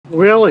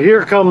Well,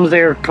 here comes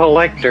their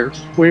collector.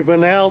 We've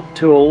been out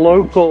to a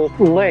local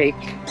lake.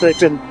 They've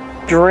been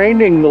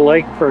draining the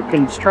lake for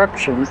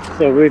construction.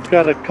 So we've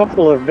got a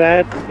couple of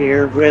vats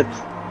here with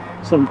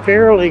some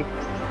fairly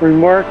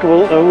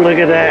remarkable, oh, look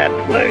at that.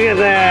 Look at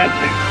that.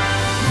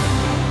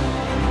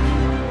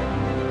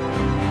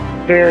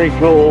 Very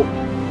cool.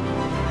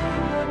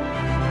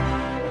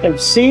 I've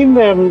seen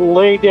them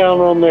lay down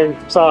on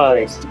their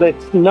sides.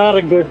 That's not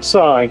a good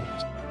sign.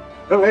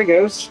 Oh, there he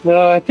goes.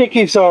 No, I think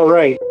he's all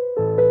right.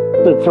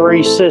 The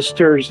three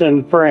sisters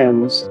and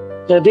friends.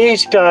 Now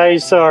these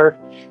guys are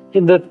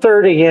in the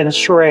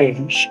 30-inch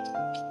range.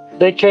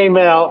 They came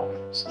out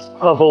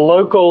of a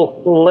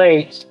local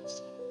lake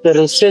that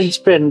has since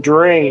been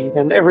drained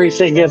and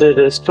everything in it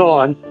is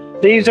gone.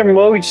 These are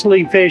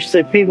mostly fish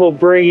that people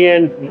bring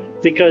in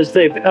because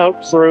they've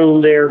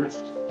outgrown their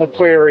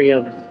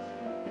aquarium.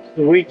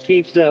 We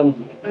keep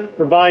them,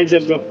 provide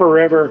them a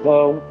forever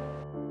home.